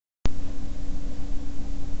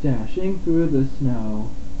Dashing through the snow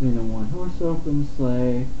in a one-horse open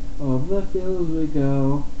sleigh, over the fields we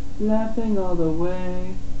go, laughing all the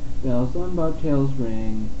way. Bells on bobtails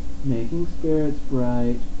ring, making spirits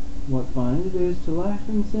bright. What fun it is to laugh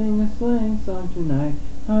and sing a sleighing song tonight.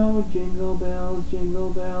 Oh, jingle bells,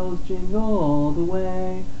 jingle all the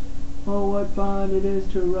way. Oh, what fun it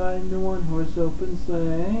is to ride in a one-horse open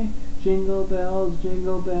sleigh. Jingle bells,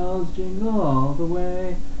 jingle all the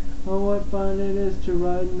way. Oh, what fun it is to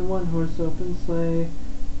ride in a one-horse open sleigh.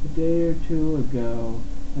 A day or two ago,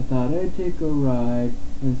 I thought I'd take a ride,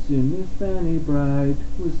 and soon Miss Fanny Bright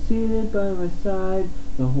was seated by my side.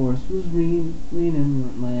 The horse was lean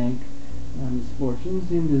and lank, and misfortune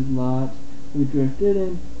seemed his lot. We got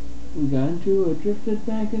into a drifted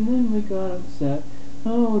bank, and then we got upset.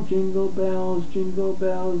 Oh, jingle bells, jingle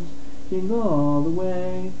all the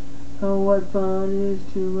way. Oh, what fun it is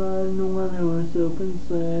to ride in a one-horse open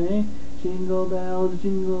sleigh. Jingle bells,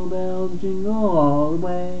 jingle all the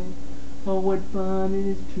way. Oh, what fun it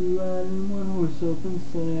is to ride in a one-horse open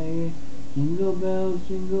sleigh. Jingle bells,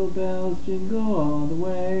 jingle all the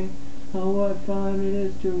way. Oh, what fun it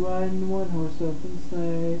is to ride in a one-horse open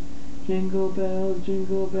sleigh. Jingle bells,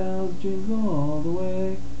 jingle all the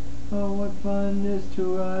way. Oh, what fun it is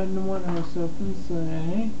to ride in a one-horse open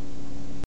sleigh.